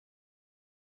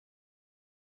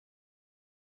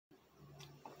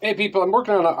Hey people, I'm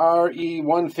working on an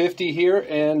RE-150 here,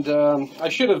 and I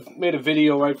should have made a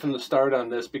video right from the start on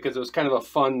this because it was kind of a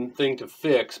fun thing to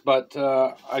fix, but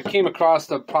I came across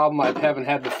a problem I haven't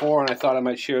had before, and I thought I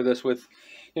might share this with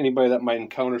anybody that might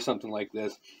encounter something like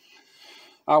this.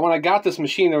 When I got this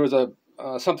machine, there was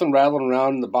something rattling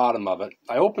around in the bottom of it.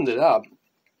 I opened it up,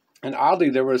 and oddly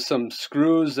there were some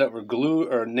screws that were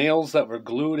glued, or nails that were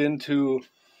glued into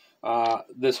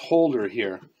this holder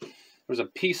here. There was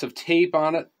a piece of tape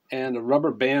on it and a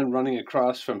rubber band running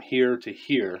across from here to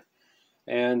here.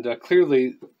 And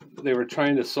clearly they were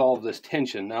trying to solve this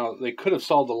tension. Now, they could have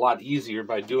solved a lot easier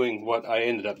by doing what I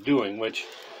ended up doing, which,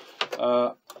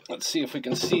 let's see if we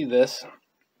can see this.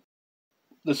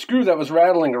 The screw that was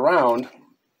rattling around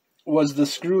was the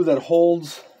screw that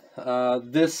holds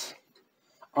this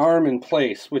arm in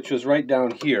place, which was right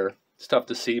down here. It's tough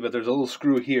to see, but there's a little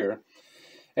screw here.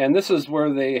 And this is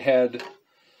where they had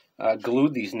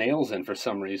glued these nails in for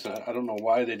some reason. I don't know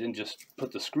why they didn't just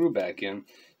put the screw back in.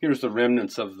 Here's the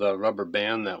remnants of the rubber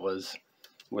band that was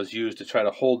used to try to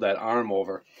hold that arm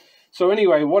over. So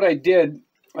anyway, what I did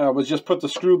was just put the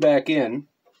screw back in,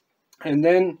 and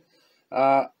then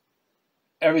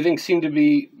everything seemed to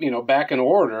be, back in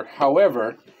order.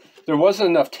 However, there wasn't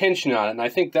enough tension on it, and I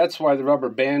think that's why the rubber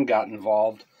band got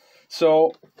involved.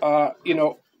 So,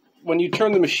 when you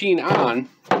turn the machine on,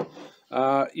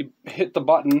 you hit the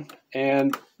button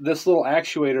and this little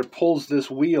actuator pulls this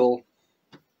wheel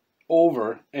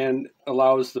over and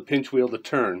allows the pinch wheel to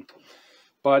turn.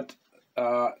 But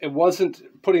it wasn't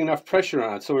putting enough pressure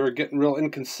on it, so we were getting real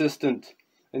inconsistent,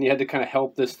 and you had to kind of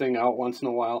help this thing out once in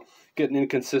a while, get an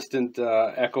inconsistent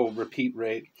echo repeat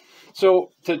rate.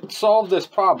 So to solve this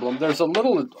problem, there's a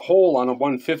little hole on a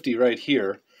 150 right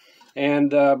here, and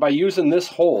by using this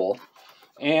hole,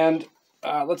 and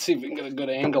let's see if we can get a good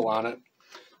angle on it.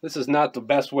 This is not the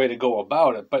best way to go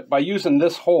about it, but by using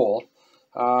this hole,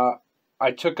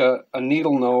 I took a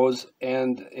needle nose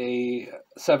and a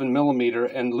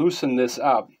 7mm and loosened this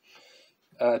up.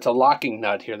 It's a locking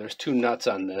nut here. There's two nuts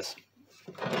on this.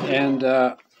 And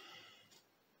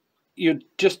you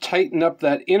just tighten up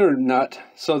that inner nut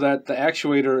so that the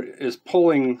actuator is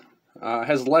pulling,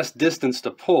 has less distance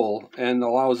to pull and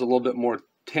allows a little bit more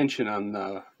tension on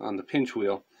the pinch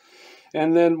wheel.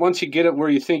 And then once you get it where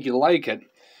you think you like it,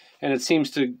 and it seems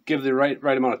to give the right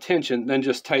amount of tension, then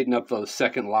just tighten up the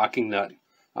second locking nut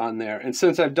on there. And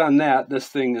since I've done that, this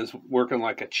thing is working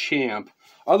like a champ.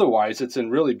 Otherwise, it's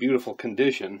in really beautiful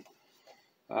condition.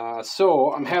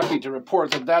 So I'm happy to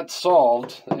report that that's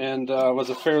solved and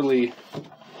was a fairly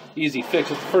easy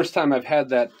fix. It's the first time I've had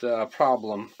that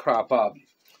problem crop up.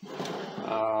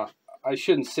 I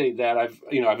shouldn't say that. I've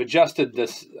adjusted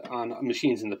this on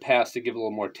machines in the past to give a little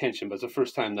more tension, but it's the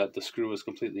first time that the screw was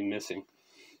completely missing.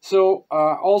 So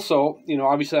also,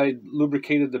 obviously I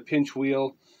lubricated the pinch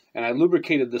wheel, and I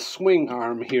lubricated the swing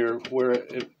arm here where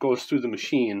it goes through the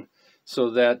machine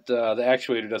so that the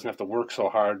actuator doesn't have to work so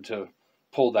hard to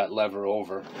pull that lever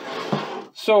over.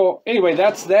 So anyway,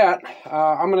 that's that.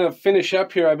 I'm going to finish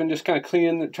up here. I've been just kind of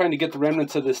cleaning, trying to get the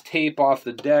remnants of this tape off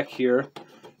the deck here.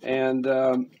 And,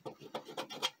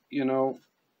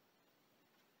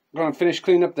 I'm going to finish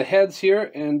cleaning up the heads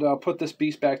here, and I'll put this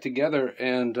beast back together,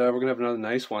 and we're going to have another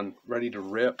nice one ready to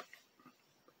rip.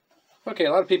 Okay,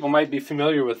 a lot of people might be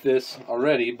familiar with this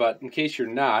already, but in case you're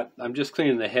not, I'm just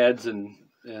cleaning the heads, and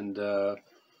this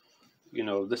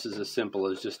is as simple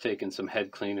as just taking some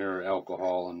head cleaner or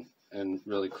alcohol and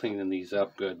really cleaning these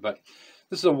up good. But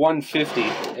this is a 150,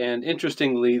 and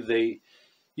interestingly, they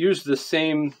use the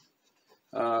same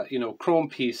chrome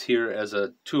piece here as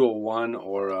a 201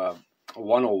 or a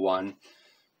 101,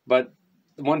 but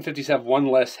the 150s have one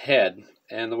less head,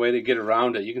 and the way they get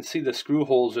around it, you can see the screw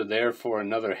holes are there for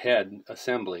another head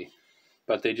assembly,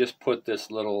 but they just put this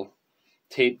little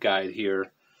tape guide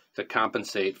here to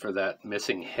compensate for that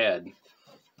missing head.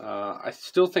 I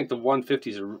still think the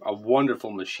 150s are a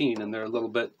wonderful machine, and they're a little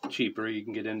bit cheaper. You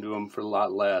can get into them for a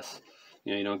lot less.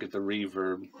 You don't get the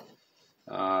reverb.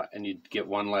 And you get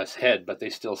one less head, but they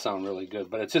still sound really good.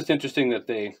 But it's just interesting that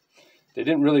they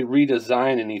didn't really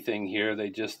redesign anything here. They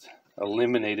just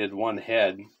eliminated one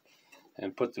head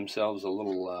and put themselves a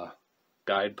little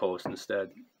guidepost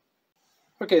instead.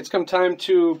 Okay, it's come time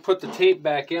to put the tape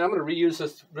back in. I'm going to reuse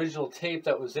this original tape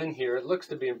that was in here. It looks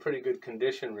to be in pretty good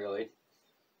condition, really.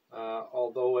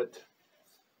 Although it,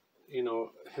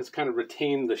 has kind of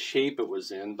retained the shape it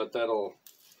was in, but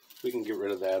we can get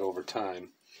rid of that over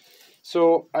time.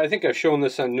 So I think I've shown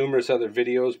this on numerous other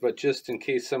videos, but just in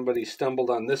case somebody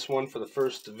stumbled on this one for the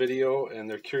first video and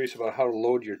they're curious about how to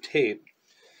load your tape,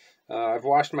 I've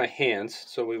washed my hands,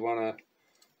 so we want to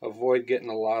avoid getting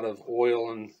a lot of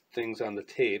oil and things on the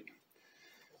tape.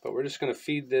 But we're just going to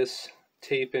feed this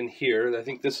tape in here. I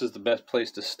think this is the best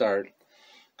place to start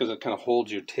because it kind of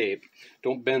holds your tape.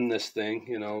 Don't bend this thing,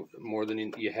 you know, more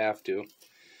than you have to.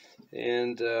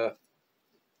 And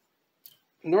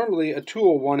normally a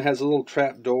 201 has a little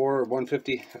trap door,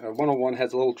 101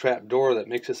 has a little trap door that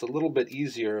makes this a little bit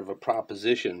easier of a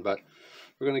proposition. But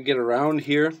we're going to get around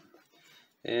here,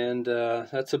 and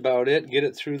that's about it. Get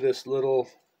it through this little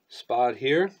spot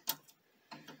here,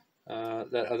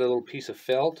 that other little piece of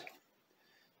felt,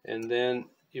 and then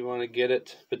you want to get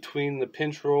it between the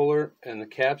pinch roller and the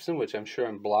capstan, which I'm sure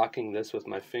I'm blocking this with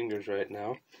my fingers right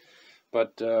now.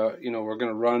 But you know, we're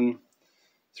going to run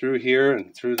through here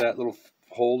and through that little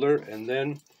holder, and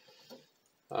then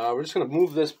we're just going to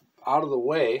move this out of the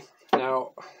way.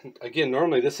 Now, again,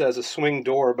 normally this has a swing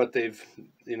door, but they've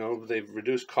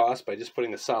reduced cost by just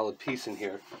putting a solid piece in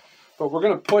here. But we're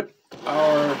going to put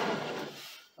our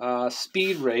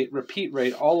speed rate, repeat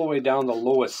rate, all the way down the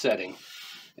lowest setting.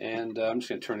 And I'm just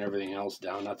going to turn everything else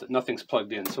down. Not that nothing's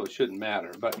plugged in, so it shouldn't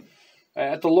matter. But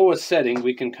at the lowest setting,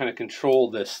 we can kind of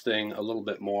control this thing a little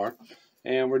bit more.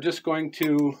 And we're just going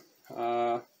to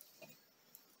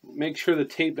make sure the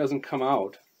tape doesn't come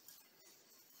out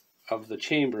of the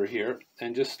chamber here,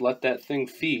 and just let that thing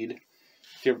feed.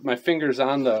 My finger's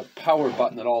on the power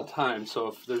button at all times, so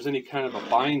if there's any kind of a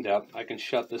bind up, I can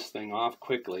shut this thing off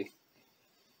quickly.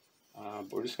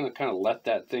 But we're just going to kind of let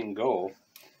that thing go.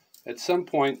 At some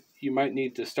point, you might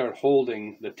need to start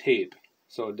holding the tape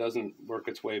so it doesn't work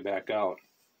its way back out.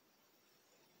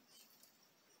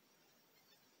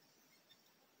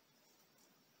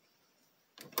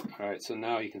 Alright, so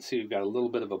now you can see we've got a little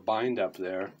bit of a bind up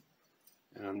there,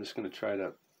 and I'm just going to try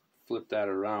to flip that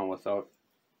around without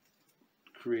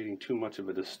creating too much of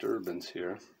a disturbance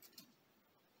here.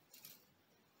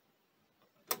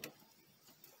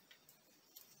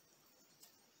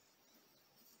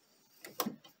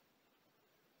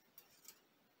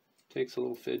 Takes a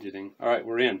little fidgeting. Alright,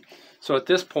 we're in. So at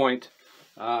this point,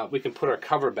 we can put our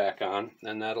cover back on,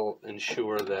 and that'll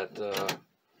ensure that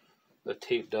the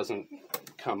tape doesn't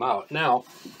come out. Now,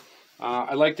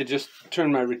 I like to just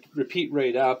turn my repeat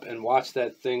rate up and watch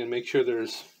that thing and make sure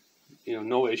there's, you know,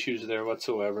 no issues there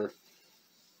whatsoever.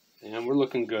 And we're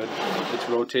looking good. It's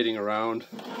rotating around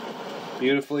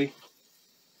beautifully.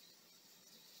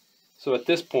 So at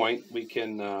this point, we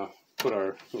can put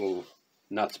our little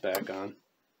nuts back on.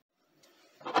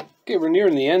 Okay, we're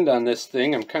nearing the end on this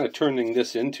thing. I'm kind of turning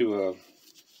this into a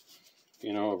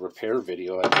repair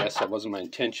video, I guess. That wasn't my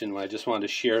intention. I just wanted to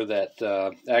share that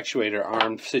actuator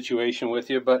arm situation with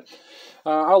you. But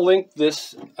I'll link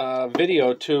this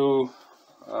video to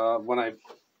when I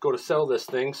go to sell this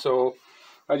thing. So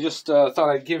I just thought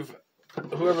I'd give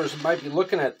whoever might be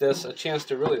looking at this a chance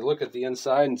to really look at the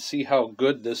inside and see how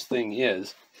good this thing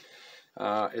is.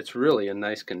 It's really in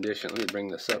nice condition. Let me bring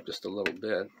this up just a little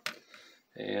bit.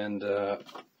 And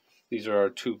these are our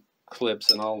two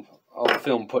clips, and I'll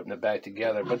film putting it back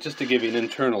together. But just to give you an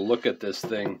internal look at this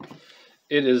thing,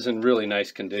 it is in really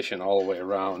nice condition all the way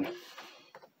around.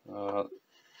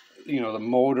 You know, the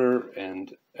motor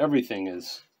and everything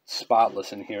is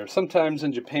spotless in here. Sometimes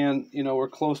in Japan, you know, we're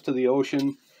close to the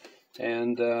ocean,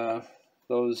 and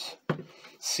those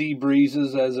sea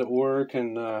breezes, as it were,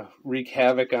 can wreak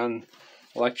havoc on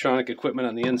electronic equipment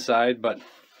on the inside. But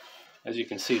as you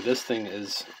can see, this thing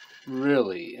is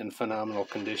really in phenomenal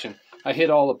condition. I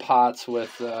hit all the pots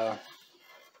with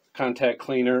contact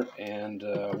cleaner and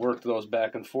worked those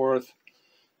back and forth,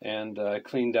 and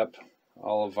cleaned up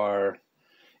all of our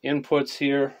inputs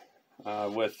here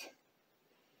with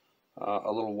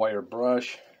a little wire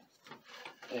brush,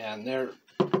 and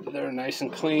they're nice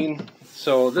and clean.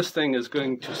 So this thing is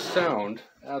going to sound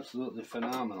absolutely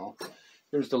phenomenal.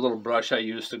 Here's the little brush I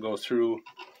use to go through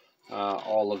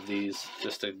all of these,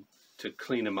 just to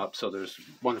clean them up so there's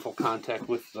wonderful contact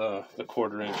with the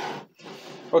 1/4 inch.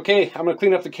 Okay, I'm going to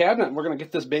clean up the cabinet and we're going to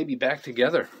get this baby back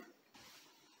together.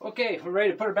 Okay, we're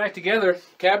ready to put it back together.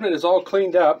 Cabinet is all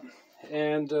cleaned up,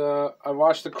 and I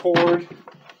washed the cord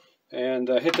and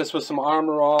hit this with some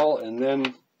Armor All, and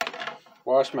then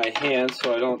washed my hands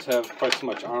so I don't have quite so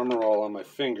much Armor All on my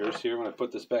fingers here when I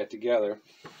put this back together.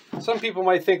 Some people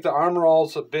might think the Armor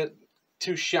All's a bit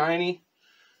too shiny,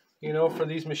 you know, for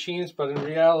these machines, but in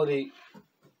reality,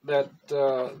 that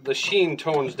the sheen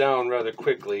tones down rather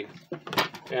quickly,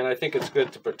 and I think it's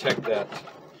good to protect that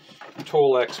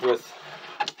Tolex with,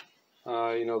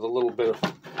 you know, the little bit of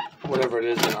whatever it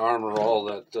is in Armor All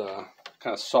that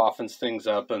kind of softens things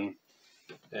up and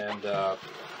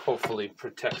hopefully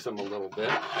protects them a little bit.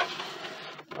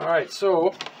 All right,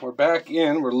 so we're back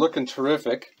in. We're looking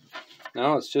terrific.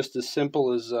 Now it's just as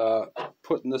simple as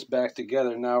putting this back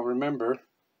together. Now remember,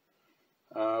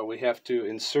 we have to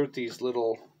insert these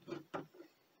little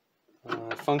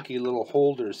funky little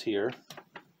holders here.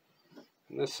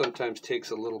 And this sometimes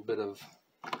takes a little bit of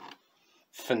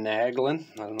finagling.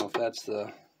 I don't know if that's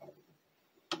the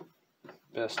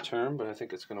best term, but I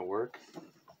think it's going to work.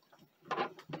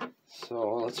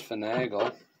 So let's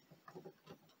finagle.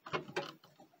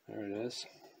 There it is.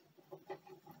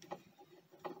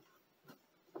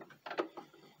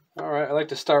 Alright, I like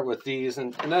to start with these,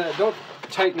 and then I don't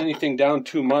tighten anything down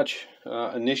too much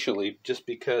initially, just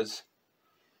because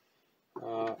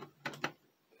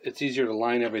it's easier to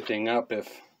line everything up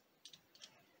if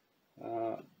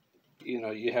you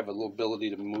know, you have a little ability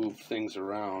to move things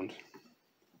around.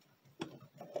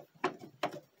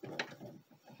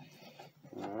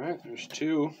 Alright, there's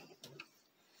two.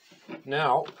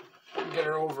 Now, get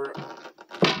her over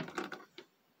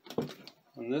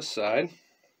on this side.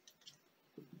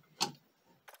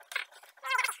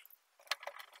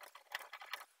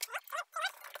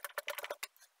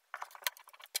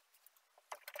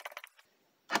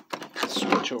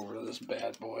 Switch over to this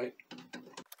bad boy.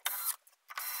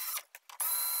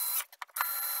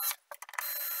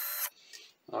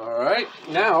 Alright,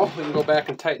 now we can go back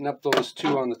and tighten up those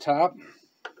two on the top.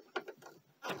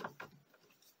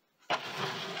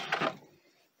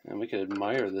 And we can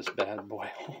admire this bad boy.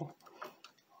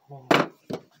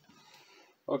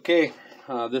 Okay,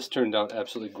 this turned out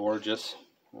absolutely gorgeous.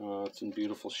 It's in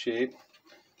beautiful shape.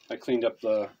 I cleaned up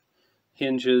the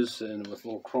hinges and with a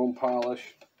little chrome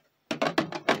polish.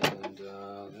 And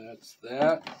that's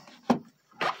that.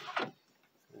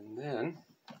 And then,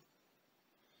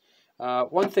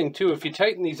 one thing too, if you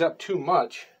tighten these up too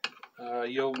much,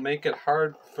 you'll make it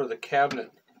hard for the cabinet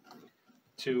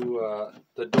to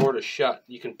the door to shut.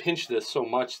 You can pinch this so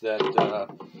much that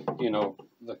you know,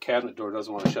 the cabinet door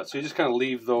doesn't want to shut. So you just kind of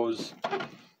leave those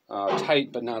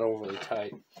tight, but not overly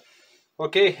tight.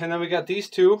 Okay, and then we got these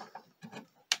two,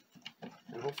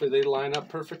 and hopefully they line up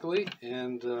perfectly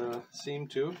and seem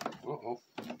to. Uh-oh,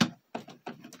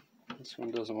 this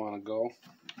one doesn't want to go.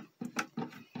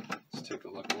 Let's take a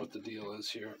look at what the deal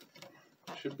is here.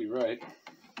 Should be right.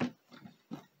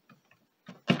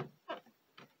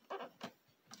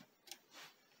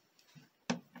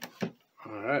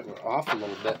 Alright, we're off a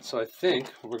little bit, so I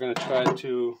think we're going to try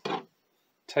to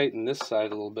tighten this side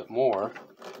a little bit more.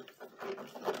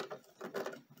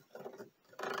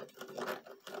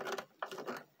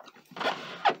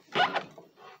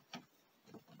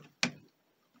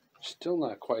 Still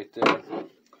not quite there.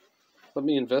 Let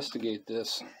me investigate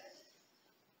this.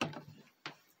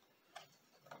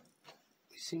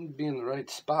 We seem to be in the right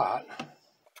spot.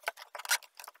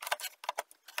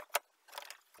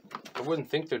 I wouldn't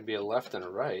think there'd be a left and a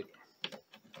right.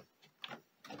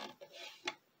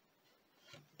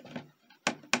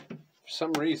 For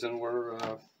some reason, we're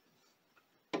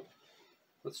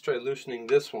let's try loosening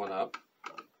this one up.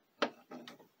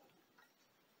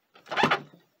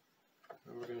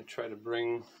 And we're going to try to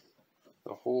bring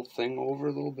the whole thing over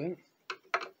a little bit.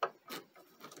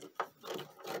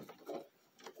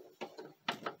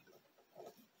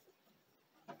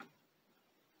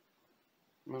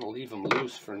 I'm going to leave them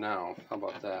loose for now. How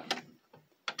about that?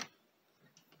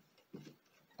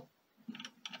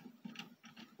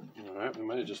 Alright, we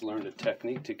might have just learned a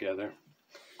technique together.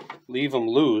 Leave them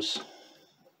loose,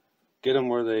 get them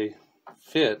where they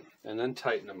fit, and then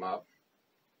tighten them up.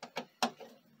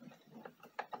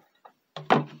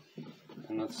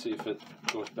 And let's see if it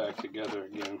goes back together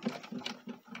again.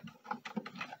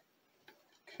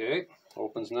 Okay,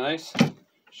 opens nice,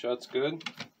 shuts good,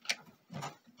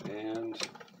 and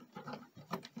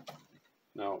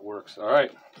now it works.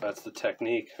 Alright, that's the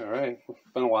technique. Alright, it's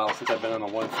been a while since I've been on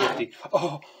a 150.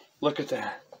 Oh, look at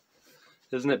that.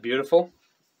 Isn't it beautiful?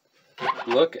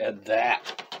 Look at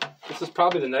that. This is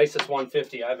probably the nicest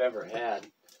 150 I've ever had.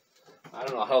 I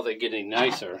don't know how they get any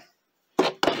nicer.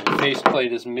 The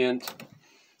faceplate is mint.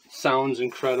 Sounds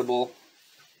incredible.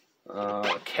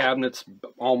 Cabinet's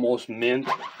almost mint.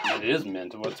 It is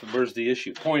mint. Where's the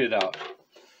issue? Point it out.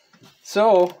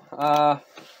 So,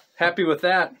 happy with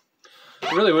that.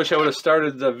 I really wish I would have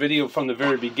started the video from the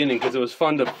very beginning, because it was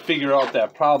fun to figure out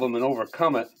that problem and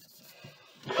overcome it.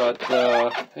 But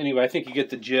anyway, I think you get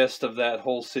the gist of that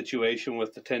whole situation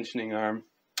with the tensioning arm.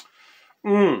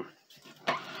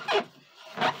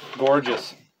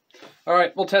 Gorgeous. All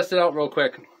right, we'll test it out real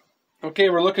quick.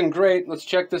 Okay, we're looking great. Let's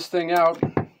check this thing out.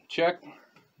 Check.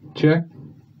 Check.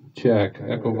 Check.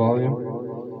 Echo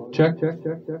volume. Check. Check.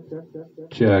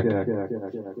 Check.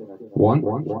 One.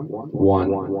 One. One.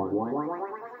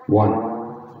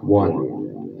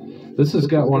 One. This has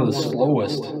got one of the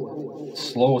slowest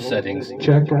slow settings.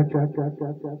 Check.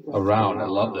 Around. I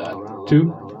love that.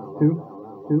 2,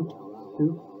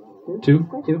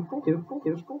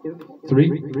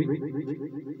 3,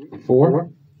 4,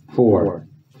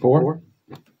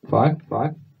 5.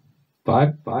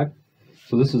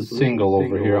 So this is single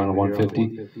over here on a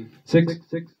 150. 6.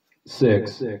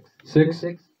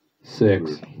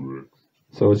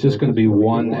 So it's just going to be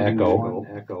one echo.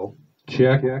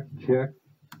 Check.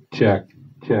 Check.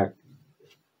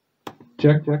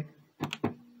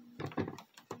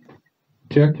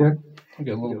 I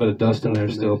got a little bit of dust in there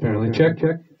still, apparently. Check.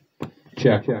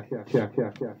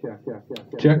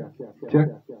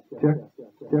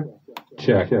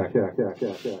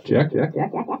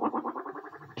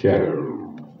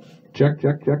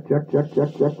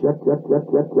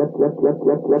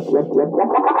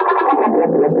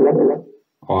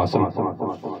 Awesome.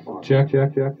 Check.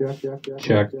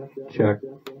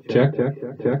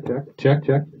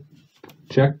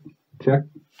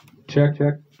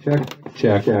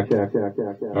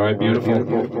 All right, beautiful.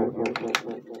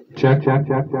 Check.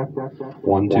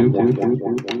 1, 2.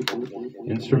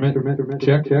 Instrument.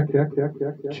 Check.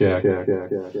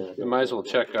 We might as well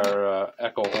check our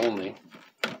echo only.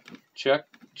 Check.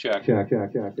 All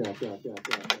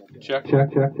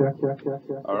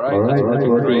right, that's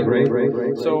working great.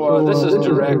 So this is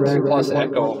direct plus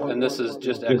echo, and this is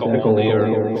just echo only,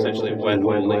 or essentially wet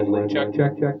only. Check.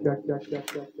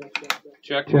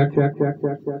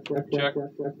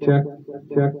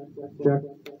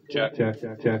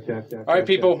 All right,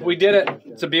 people, we did it.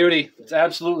 It's a beauty. It's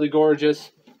absolutely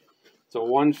gorgeous. It's a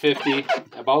 150,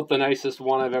 about the nicest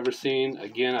one I've ever seen.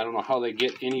 Again, I don't know how they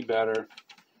get any better.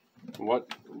 What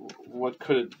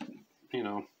could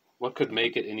what could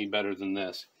make it any better than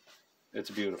this? It's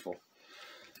beautiful.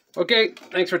 Okay,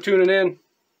 thanks for tuning in.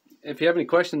 If you have any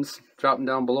questions, drop them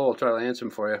down below. I'll try to answer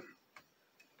them for you.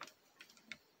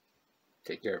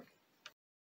 Take care.